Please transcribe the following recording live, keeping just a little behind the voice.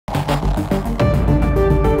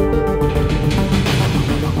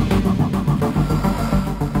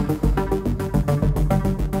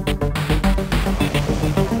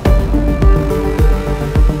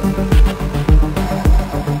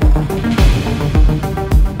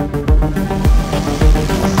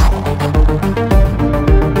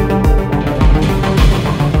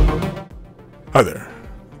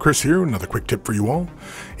Kris here, another quick tip for you all.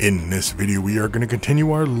 In this video we are going to continue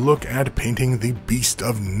our look at painting the Beast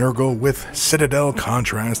of Nurgle with Citadel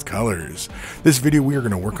Contrast colors. This video we are going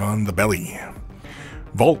to work on the belly.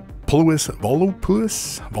 Volupus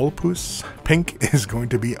pink is going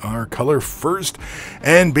to be our color first,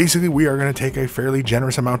 and basically we are going to take a fairly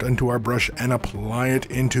generous amount into our brush and apply it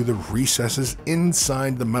into the recesses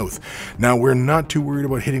inside the mouth. Now we're not too worried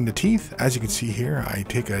about hitting the teeth. As you can see here, I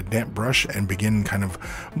take a damp brush and begin kind of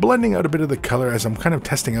blending out a bit of the color as I'm kind of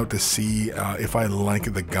testing out to see if I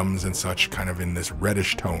like the gums and such kind of in this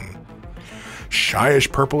reddish tone. Shyish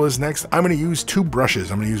purple is next. I'm going to use two brushes.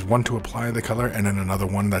 I'm going to use one to apply the color and then another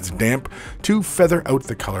one that's damp to feather out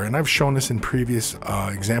the color. And I've shown this in previous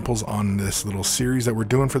examples on this little series that we're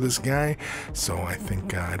doing for this guy. So I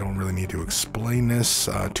think I don't really need to explain this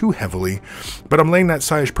too heavily. But I'm laying that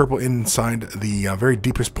shyish purple inside the very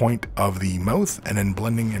deepest point of the mouth and then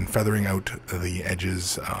blending and feathering out the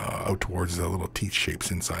edges out towards the little teeth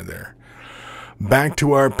shapes inside there. Back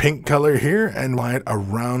to our pink color here and lie it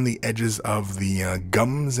around the edges of the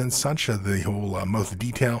gums and such, the whole mouth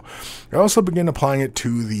detail. I also begin applying it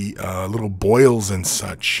to the little boils and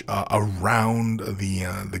such around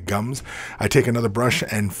the gums. I take another brush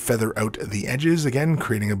and feather out the edges, again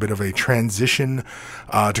creating a bit of a transition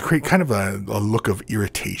to create kind of a look of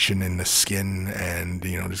irritation in the skin and,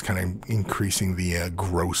 you know, just kind of increasing the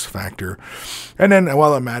gross factor. And then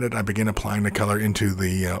while I'm at it, I begin applying the color into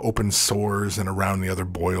the open sores and around the other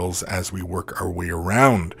boils as we work our way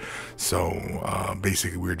around. So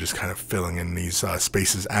basically we're just kind of filling in these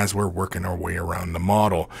spaces as we're working our way around the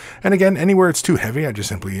model. And again, anywhere it's too heavy, I just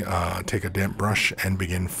simply take a damp brush and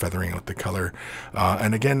begin feathering out the color.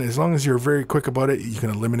 And again, as long as you're very quick about it, you can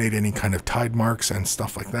eliminate any kind of tide marks and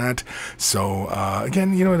stuff like that. So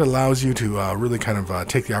again, you know, it allows you to really kind of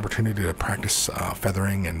take the opportunity to practice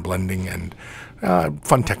feathering and blending and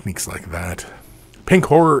fun techniques like that. Pink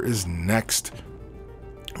Horror is next.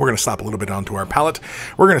 We're going to slap a little bit onto our palette.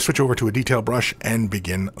 We're going to switch over to a detail brush and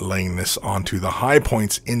begin laying this onto the high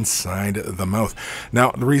points inside the mouth.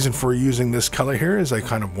 Now, the reason for using this color here is I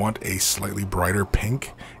kind of want a slightly brighter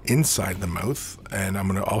pink inside the mouth, and I'm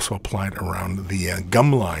going to also apply it around the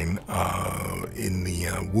gum line in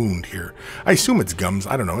the wound here. I assume it's gums.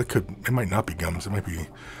 I don't know. It might not be gums. It might be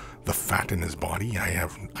the fat in his body. I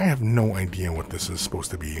have no idea what this is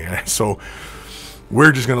supposed to be. So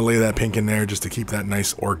we're just going to lay that pink in there just to keep that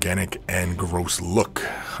nice organic and gross look.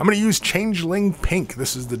 I'm going to use Changeling Pink.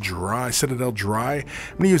 This is the dry, Citadel Dry.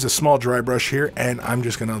 I'm going to use a small dry brush here, and I'm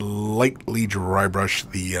just going to lightly dry brush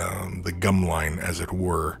the gum line, as it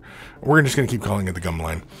were. We're just going to keep calling it the gum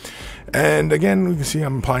line. And again, you can see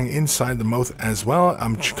I'm applying inside the mouth as well.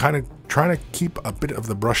 I'm kind of trying to keep a bit of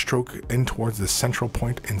the brush stroke in towards the central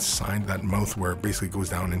point inside that mouth where it basically goes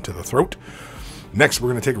down into the throat. Next,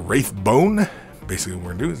 we're going to take Wraith Bone. Basically what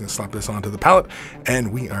we're going to do is slap this onto the palette,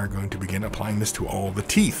 and we are going to begin applying this to all the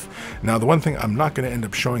teeth. Now, the one thing I'm not going to end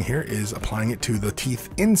up showing here is applying it to the teeth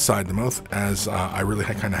inside the mouth, as I really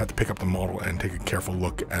kind of had to pick up the model and take a careful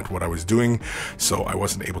look at what I was doing, so I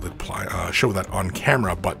wasn't able to show that on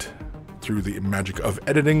camera, but through the magic of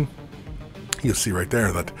editing, you'll see right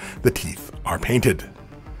there that the teeth are painted.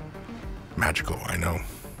 Magical, I know.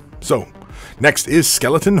 So, next is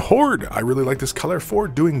Skeleton Horde. I really like this color for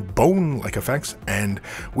doing bone-like effects, and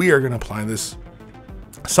we are going to apply this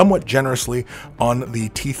somewhat generously on the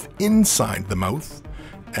teeth inside the mouth.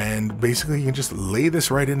 And basically you can just lay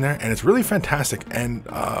this right in there, and it's really fantastic, and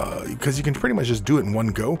because you can pretty much just do it in one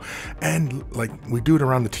go, and like we do it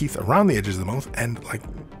around the teeth, around the edges of the mouth, and like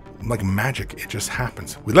magic, it just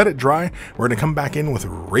happens. We let it dry. We're going to come back in with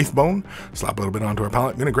Wraithbone, slap a little bit onto our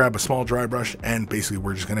palette. I'm going to grab a small dry brush, and basically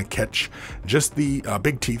we're just going to catch just the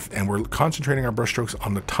big teeth, and we're concentrating our brush strokes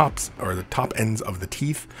on the tops, or the top ends of the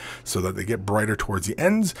teeth, so that they get brighter towards the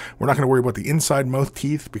ends. We're not going to worry about the inside mouth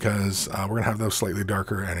teeth, because we're going to have those slightly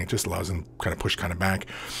darker, and it just allows them kind of push kind of back.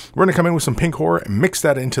 We're going to come in with some Pink Horror and mix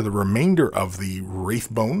that into the remainder of the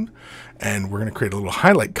Wraithbone, and we're going to create a little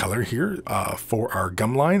highlight color here for our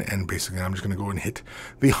gum line. And basically I'm just going to go and hit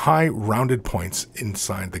the high rounded points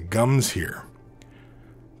inside the gums here.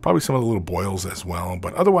 Probably some of the little boils as well,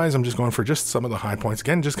 but otherwise I'm just going for just some of the high points.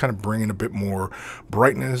 Again, just kind of bringing a bit more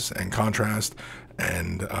brightness and contrast.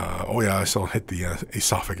 And oh yeah, I still hit the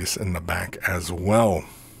esophagus in the back as well.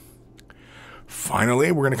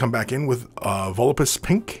 Finally, we're going to come back in with Volupus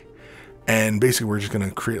Pink. And basically we're just going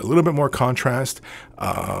to create a little bit more contrast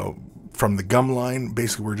from the gum line.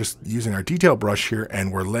 Basically, we're just using our detail brush here,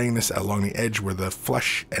 and we're laying this along the edge where the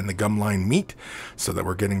flesh and the gum line meet, so that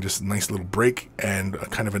we're getting just a nice little break and a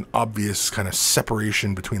kind of an obvious kind of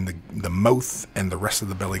separation between the mouth and the rest of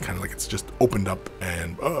the belly, kind of like it's just opened up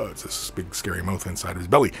and it's this big scary mouth inside of his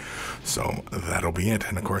belly. So that'll be it.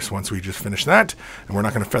 And of course, once we just finish that, and we're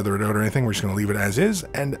not going to feather it out or anything, we're just going to leave it as is,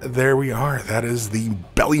 and there we are. That is the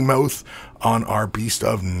belly mouth on our Beast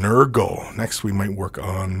of Nurgle. Next we might work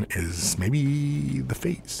on is maybe the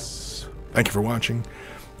face. Thank you for watching.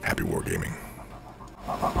 Happy wargaming.